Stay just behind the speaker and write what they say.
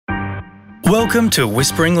Welcome to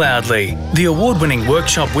Whispering Loudly, the award-winning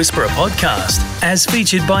Workshop Whisperer podcast, as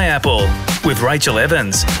featured by Apple, with Rachel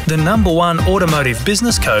Evans, the #1 automotive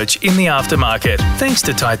business coach in the aftermarket, thanks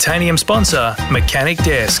to titanium sponsor Mechanic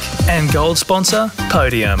Desk and gold sponsor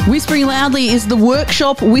Podium. Whispering Loudly is the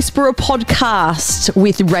Workshop Whisperer podcast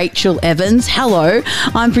with Rachel Evans. Hello,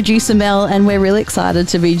 I'm producer Mel, and we're really excited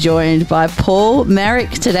to be joined by Paul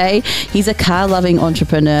Marrick today. He's a car-loving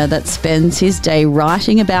entrepreneur that spends his day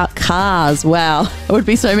writing about cars. Wow, it would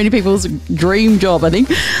be so many people's dream job, I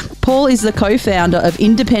think. Paul is the co-founder of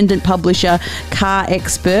independent publisher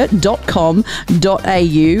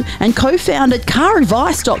carexpert.com.au and co-founded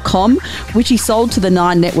caradvice.com, which he sold to the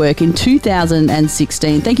Nine Network in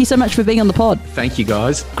 2016. Thank you so much for being on the pod. Thank you,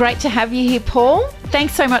 guys. Great to have you here, Paul.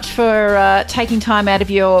 Thanks so much for taking time out of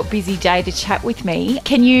your busy day to chat with me.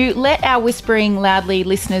 Can you let our Whispering Loudly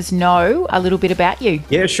listeners know a little bit about you?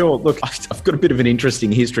 Yeah, sure. Look, I've got a bit of an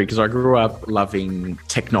interesting history because I grew up loving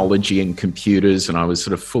technology and computers, and I was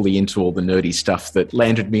sort of fully into all the nerdy stuff that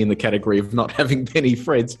landed me in the category of not having many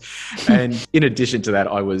friends. And in addition to that,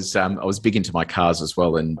 I was big into my cars as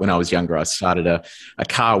well. And when I was younger, I started a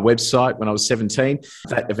car website when I was 17.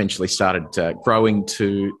 That eventually started growing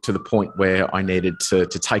to the point where I needed to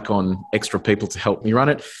take on extra people to help me run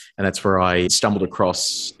it. And that's where I stumbled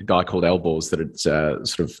across a guy called Albors that had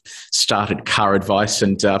sort of started Car Advice.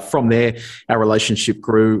 And from there, our relationship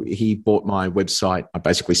grew. He bought my website. I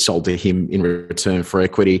basically sold to him in return for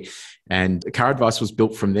equity. And Car Advice was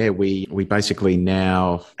built from there. We basically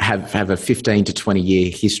now have a 15 to 20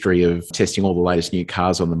 year history of testing all the latest new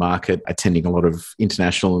cars on the market, attending a lot of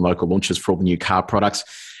international and local launches for all the new car products.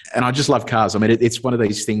 And I just love cars. I mean, it's one of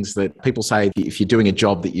these things that people say if you're doing a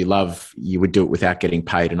job that you love, you would do it without getting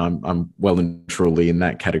paid. And I'm well and truly in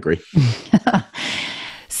that category.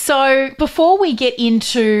 So before we get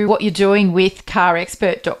into what you're doing with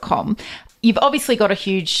carexpert.com, you've obviously got a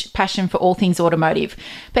huge passion for all things automotive,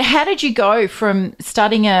 but how did you go from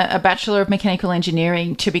studying a Bachelor of Mechanical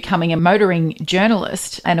Engineering to becoming a motoring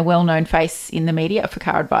journalist and a well-known face in the media for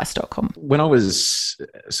caradvice.com? When I was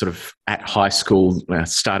sort of at high school, I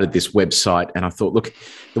started this website and I thought, look,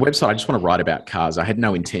 the website, I just want to write about cars. I had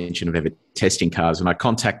no intention of ever testing cars, and I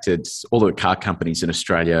contacted all the car companies in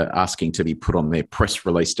Australia asking to be put on their press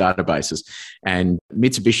release databases. And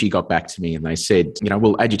Mitsubishi got back to me and they said,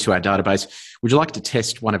 we'll add you to our database. Would you like to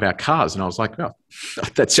test one of our cars? And I was like, oh,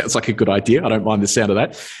 that sounds like a good idea. I don't mind the sound of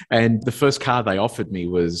that. And the first car they offered me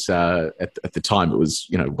was, at the time, it was,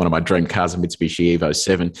 one of my dream cars, a Mitsubishi Evo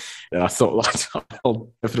 7. And I thought, I'll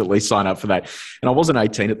definitely sign up for that. And I wasn't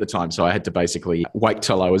 18 at the time, so I had to basically wait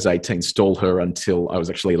till I was 18, stall her until I was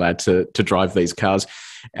actually allowed to drive these cars.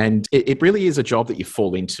 And it really is a job that you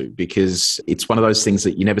fall into because it's one of those things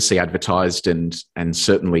that you never see advertised, and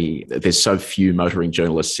certainly there's so few motoring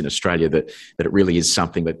journalists in Australia that it really is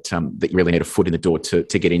something that you really need a foot in the door to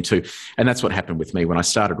get into. And that's what happened with me. When I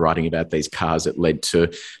started writing about these cars, it led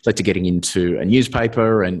to getting into a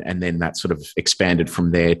newspaper, and then that sort of expanded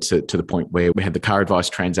from there to the point where we had the Car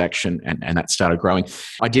Advice transaction, and that started growing.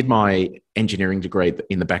 I did my engineering degree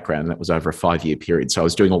in the background. That was over a 5-year period. So I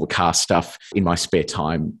was doing all the car stuff in my spare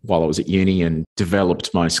time while I was at uni and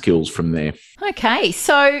developed my skills from there. Okay,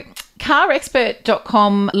 so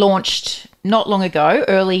carexpert.com launched not long ago,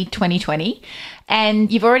 early 2020,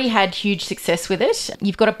 and you've already had huge success with it.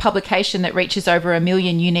 You've got a publication that reaches over 1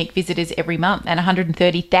 million unique visitors every month and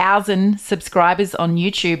 130,000 subscribers on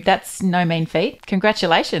YouTube. That's no mean feat.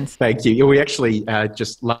 Congratulations. Thank you. We actually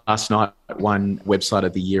just last night won Website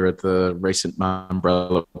of the Year at the recent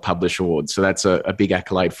Umbrella Publish Awards. So that's a big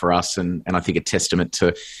accolade for us, and I think a testament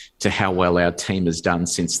to how well our team has done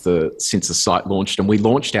since the site launched. And we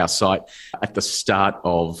launched our site at the start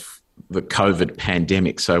of the COVID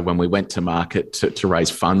pandemic. So when we went to market to raise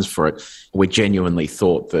funds for it, we genuinely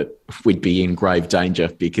thought that we'd be in grave danger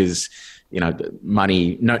because,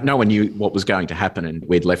 money, no one knew what was going to happen. And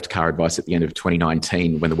we'd left Car Advice at the end of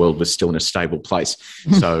 2019 when the world was still in a stable place.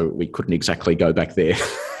 So we couldn't exactly go back there.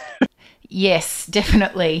 Yes,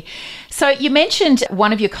 definitely. So you mentioned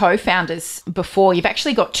one of your co-founders before. You've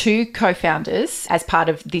actually got 2 co-founders as part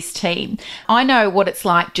of this team. I know what it's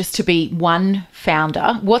like just to be one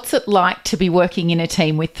founder. What's it like to be working in a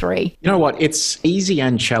team with 3? You know what? It's easy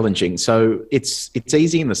and challenging. So it's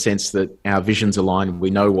easy in the sense that our visions align.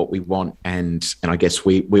 We know what we want, and I guess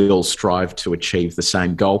we all strive to achieve the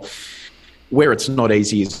same goal. Where it's not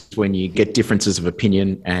easy is when you get differences of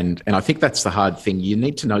opinion, and I think that's the hard thing. You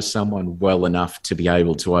need to know someone well enough to be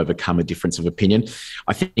able to overcome a difference of opinion.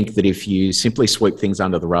 I think that if you simply sweep things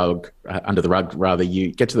under the rug,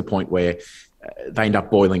 you get to the point where they end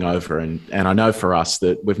up boiling over. And I know for us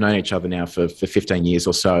that we've known each other now for 15 years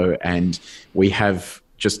or so, and we have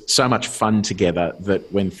just so much fun together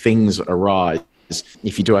that when things arise,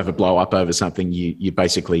 if you do have a blow up over something, you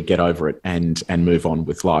basically get over it and move on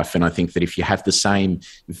with life. And I think that if you have the same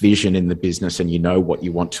vision in the business and you know what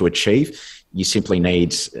you want to achieve, you simply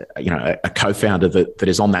need, a co-founder that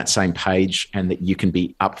is on that same page and that you can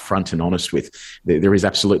be upfront and honest with. There is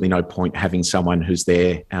absolutely no point having someone who's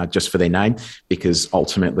there just for their name, because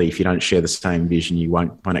ultimately, if you don't share the same vision, you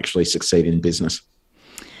won't actually succeed in business.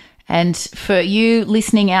 And for you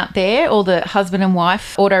listening out there, all the husband and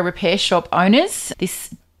wife auto repair shop owners,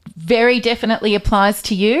 this very definitely applies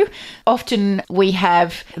to you. Often we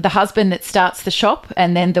have the husband that starts the shop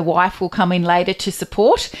and then the wife will come in later to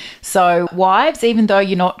support. So wives, even though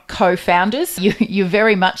you're not co-founders, you're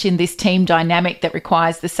very much in this team dynamic that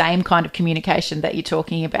requires the same kind of communication that you're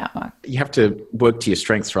talking about, Mark. You have to work to your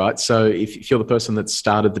strengths, right? So if you're the person that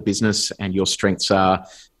started the business and your strengths are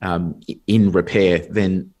in repair,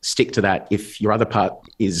 then stick to that. If your other part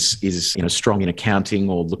is strong in accounting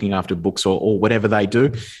or looking after books or whatever they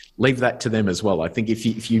do, leave that to them as well. I think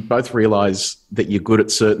if you both realise that you're good at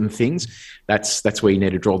certain things, that's where you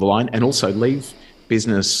need to draw the line. And also leave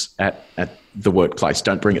business at the workplace.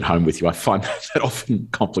 Don't bring it home with you. I find that often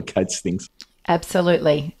complicates things.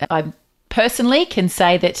 Absolutely. I personally can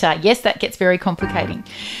say that, yes, that gets very complicating.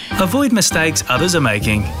 Avoid mistakes others are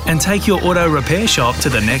making and take your auto repair shop to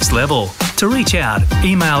the next level. To reach out,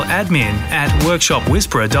 email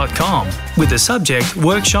admin@workshopwhisperer.com with the subject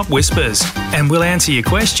Workshop Whispers, and we'll answer your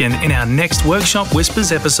question in our next Workshop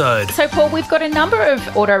Whispers episode. So, Paul, we've got a number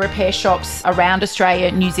of auto repair shops around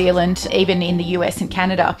Australia, New Zealand, even in the US and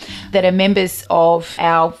Canada that are members of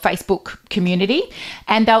our Facebook community,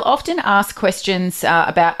 and they'll often ask questions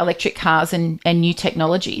about electric cars and new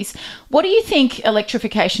technologies. What do you think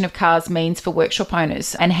electrification of cars means for workshop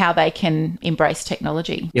owners and how they can embrace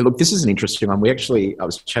technology? Yeah, look, this is an interesting one. I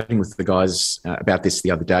was chatting with the guys about this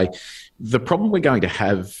the other day. The problem we're going to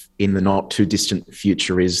have in the not too distant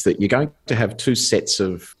future is that you're going to have two sets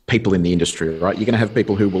of people in the industry, right? You're going to have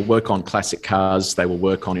people who will work on classic cars, they will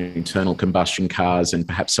work on internal combustion cars and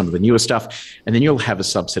perhaps some of the newer stuff. And then you'll have a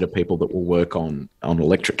subset of people that will work on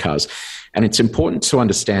electric cars. And it's important to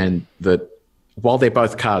understand that while they're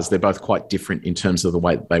both cars, they're both quite different in terms of the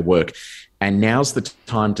way that they work. And now's the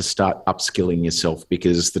time to start upskilling yourself,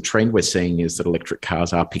 because the trend we're seeing is that electric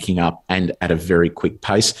cars are picking up and at a very quick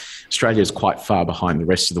pace. Australia is quite far behind the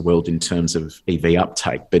rest of the world in terms of EV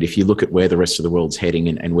uptake. But if you look at where the rest of the world's heading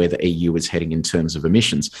and where the EU is heading in terms of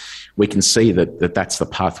emissions, we can see that that's the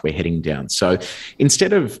path we're heading down. So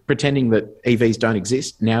instead of pretending that EVs don't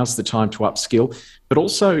exist, now's the time to upskill, but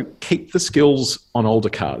also keep the skills on older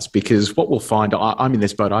cars, because what we'll find, I'm in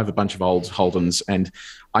this boat, I have a bunch of old Holdens, and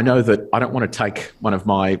I know that I don't want to take one of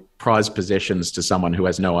my prized possessions to someone who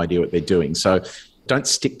has no idea what they're doing. So don't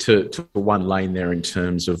stick to one lane there in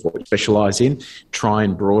terms of what you specialise in. Try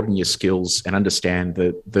and broaden your skills and understand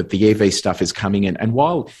that the EV stuff is coming in. And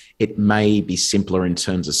while it may be simpler in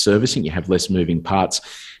terms of servicing, you have less moving parts,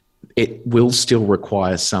 it will still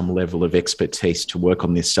require some level of expertise to work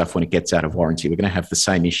on this stuff when it gets out of warranty. We're going to have the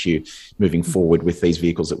same issue moving forward with these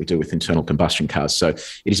vehicles that we do with internal combustion cars. So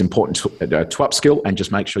it is important to upskill and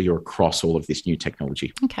just make sure you're across all of this new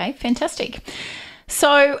technology. Okay, fantastic.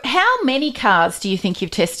 So how many cars do you think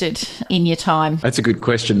you've tested in your time? That's a good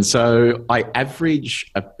question. So I average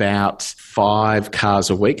about 5 cars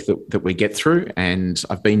a week that we get through, and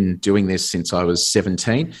I've been doing this since I was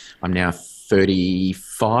 17. I'm now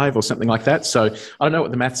 35 or something like that. So I don't know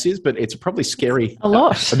what the maths is, but it's a probably scary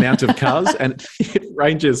amount of cars. And it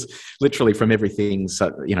ranges literally from everything,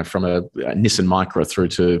 from a Nissan Micra through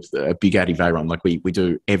to a Bugatti Veyron. Like we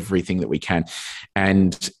do everything that we can.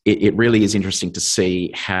 And it really is interesting to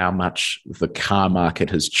see how much the car market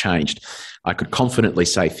has changed. I could confidently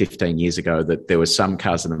say 15 years ago that there were some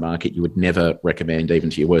cars in the market you would never recommend even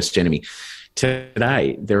to your worst enemy.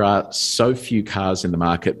 Today, there are so few cars in the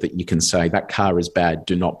market that you can say that car is bad,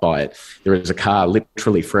 do not buy it. There is a car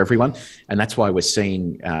literally for everyone. And that's why we're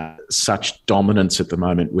seeing such dominance at the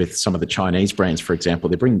moment with some of the Chinese brands, for example.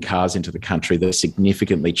 They're bringing cars into the country that are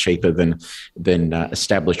significantly cheaper than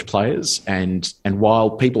established players. And while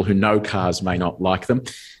people who know cars may not like them,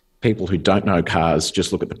 people who don't know cars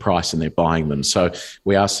just look at the price and they're buying them. So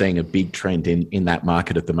we are seeing a big trend in that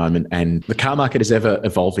market at the moment. And the car market is ever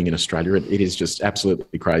evolving in Australia. It is just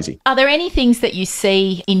absolutely crazy. Are there any things that you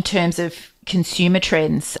see in terms of consumer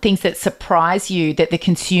trends, things that surprise you that the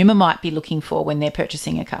consumer might be looking for when they're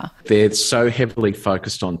purchasing a car? They're so heavily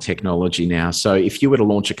focused on technology now. So if you were to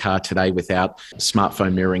launch a car today without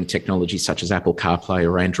smartphone mirroring technology such as Apple CarPlay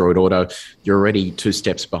or Android Auto, you're already 2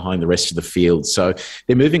 steps behind the rest of the field. So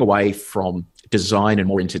they're moving away from design and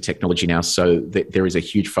more into technology now. So there is a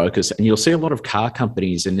huge focus. And you'll see a lot of car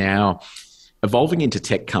companies are now evolving into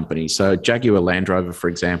tech companies. So Jaguar Land Rover, for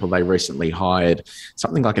example, they recently hired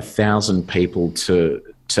something like 1,000 people to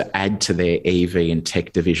add to their EV and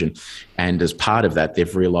tech division. And as part of that,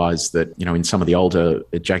 they've realised that, in some of the older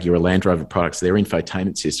Jaguar Land Rover products, their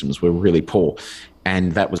infotainment systems were really poor.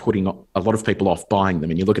 And that was putting a lot of people off buying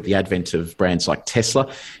them. And you look at the advent of brands like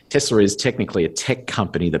Tesla. Tesla is technically a tech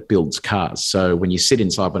company that builds cars. So when you sit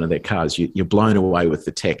inside one of their cars, you're blown away with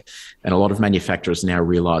the tech. And a lot of manufacturers are now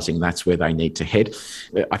realising that's where they need to head.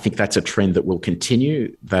 I think that's a trend that will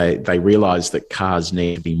continue. They realise that cars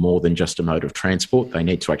need to be more than just a mode of transport. They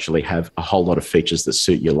need to actually have a whole lot of features that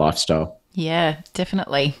suit your lifestyle. Yeah,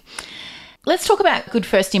 definitely. Let's talk about good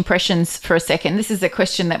first impressions for a second. This is a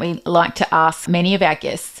question that we like to ask many of our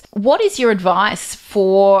guests. What is your advice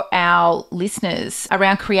for our listeners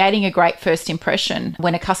around creating a great first impression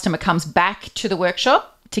when a customer comes back to the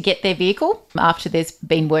workshop to get their vehicle after there's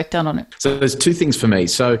been work done on it? So there's 2 things for me.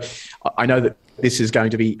 So I know that this is going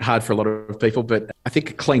to be hard for a lot of people, but I think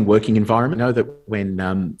a clean working environment. I know that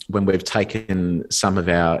when we've taken some of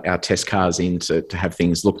our test cars in to have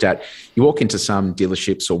things looked at, you walk into some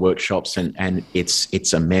dealerships or workshops and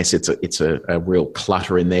it's a mess. It's a real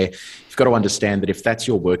clutter in there. You've got to understand that if that's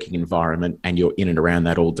your working environment and you're in and around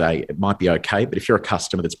that all day, it might be okay. But if you're a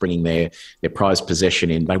customer that's bringing their prized possession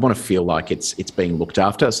in, they want to feel like it's being looked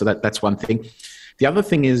after. So that's one thing. The other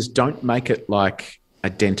thing is, don't make it like a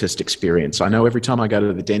dentist experience. I know every time I go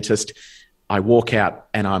to the dentist, I walk out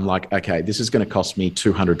and I'm like, okay, this is going to cost me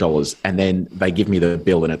 $200. And then they give me the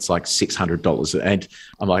bill and it's like $600. And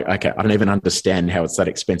I'm like, okay, I don't even understand how it's that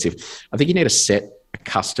expensive. I think you need to set a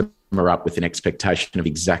customer up with an expectation of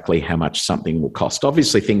exactly how much something will cost.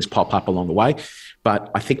 Obviously, things pop up along the way, but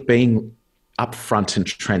I think being upfront and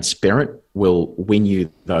transparent will win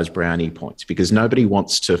you those brownie points, because nobody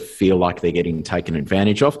wants to feel like they're getting taken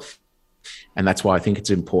advantage of. And that's why I think it's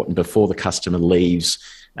important before the customer leaves,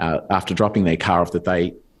 after dropping their car off, that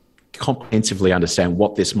they comprehensively understand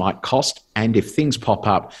what this might cost, and if things pop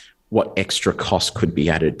up, what extra cost could be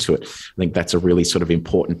added to it. I think that's a really sort of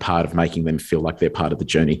important part of making them feel like they're part of the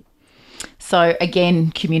journey. So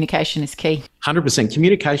again, communication is key. 100%.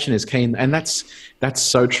 Communication is key. And that's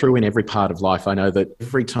so true in every part of life. I know that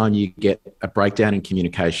every time you get a breakdown in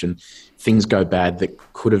communication, things go bad that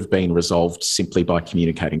could have been resolved simply by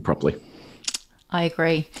communicating properly. I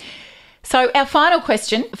agree. So our final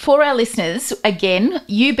question for our listeners, again,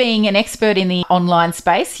 you being an expert in the online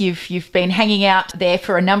space, you've been hanging out there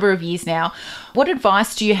for a number of years now. What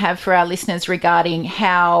advice do you have for our listeners regarding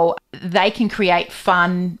how they can create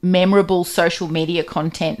fun, memorable social media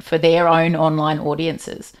content for their own online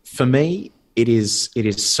audiences? For me, it is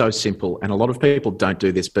so simple, and a lot of people don't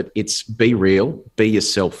do this, but it's be real, be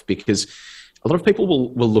yourself, because a lot of people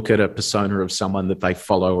will look at a persona of someone that they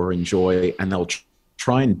follow or enjoy, and they'll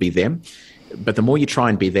try and be them. But the more you try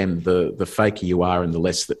and be them, the faker you are, and the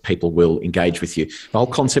less that people will engage with you. The whole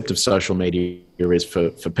concept of social media is for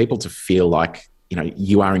people to feel like,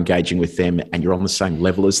 you are engaging with them and you're on the same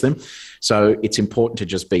level as them. So it's important to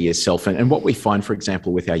just be yourself. And what we find, for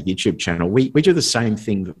example, with our YouTube channel, we do the same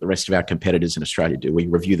thing that the rest of our competitors in Australia do. We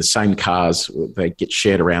review the same cars. They get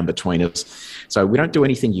shared around between us. So we don't do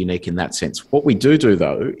anything unique in that sense. What we do,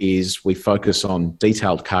 though, is we focus on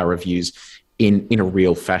detailed car reviews in a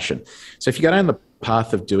real fashion. So if you go down the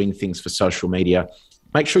path of doing things for social media,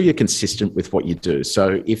 make sure you're consistent with what you do.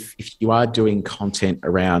 So if you are doing content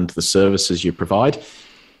around the services you provide,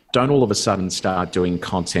 don't all of a sudden start doing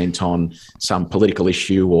content on some political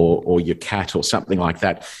issue or your cat or something like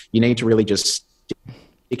that. You need to really just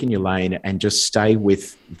stick in your lane and just stay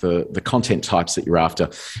with the content types that you're after.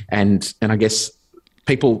 And I guess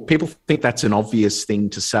people think that's an obvious thing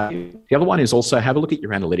to say. The other one is also have a look at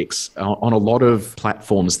your analytics. On a lot of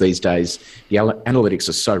platforms these days, the analytics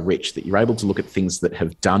are so rich that you're able to look at things that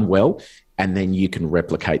have done well, and then you can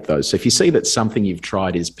replicate those. So if you see that something you've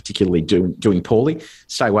tried is particularly doing poorly,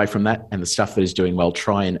 stay away from that. And the stuff that is doing well,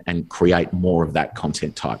 try and create more of that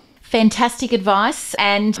content type. Fantastic advice.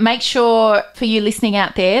 And make sure for you listening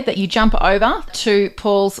out there that you jump over to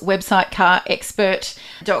Paul's website,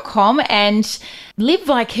 carexpert.com, and live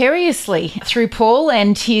vicariously through Paul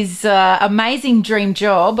and his amazing dream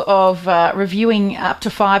job of reviewing up to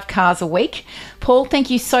 5 cars a week. Paul, thank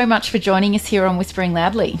you so much for joining us here on Whispering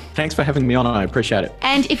Loudly. Thanks for having me on. I appreciate it.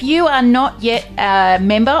 And if you are not yet a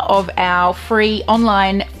member of our free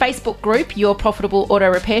online Facebook group, Your Profitable Auto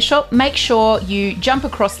Repair Shop, make sure you jump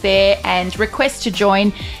across there and request to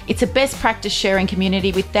join. It's a best practice sharing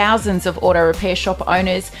community with thousands of auto repair shop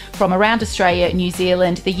owners from around Australia, New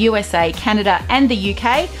Zealand, the USA, Canada and the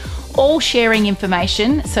UK, all sharing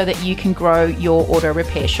information so that you can grow your auto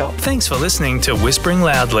repair shop. Thanks for listening to Whispering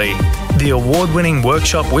Loudly, the award-winning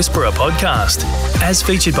Workshop Whisperer podcast, as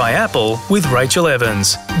featured by Apple with Rachel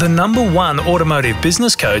Evans, the #1 automotive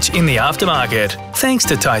business coach in the aftermarket. Thanks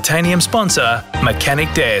to titanium sponsor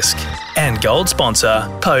Mechanic Desk and gold sponsor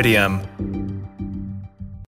Podium.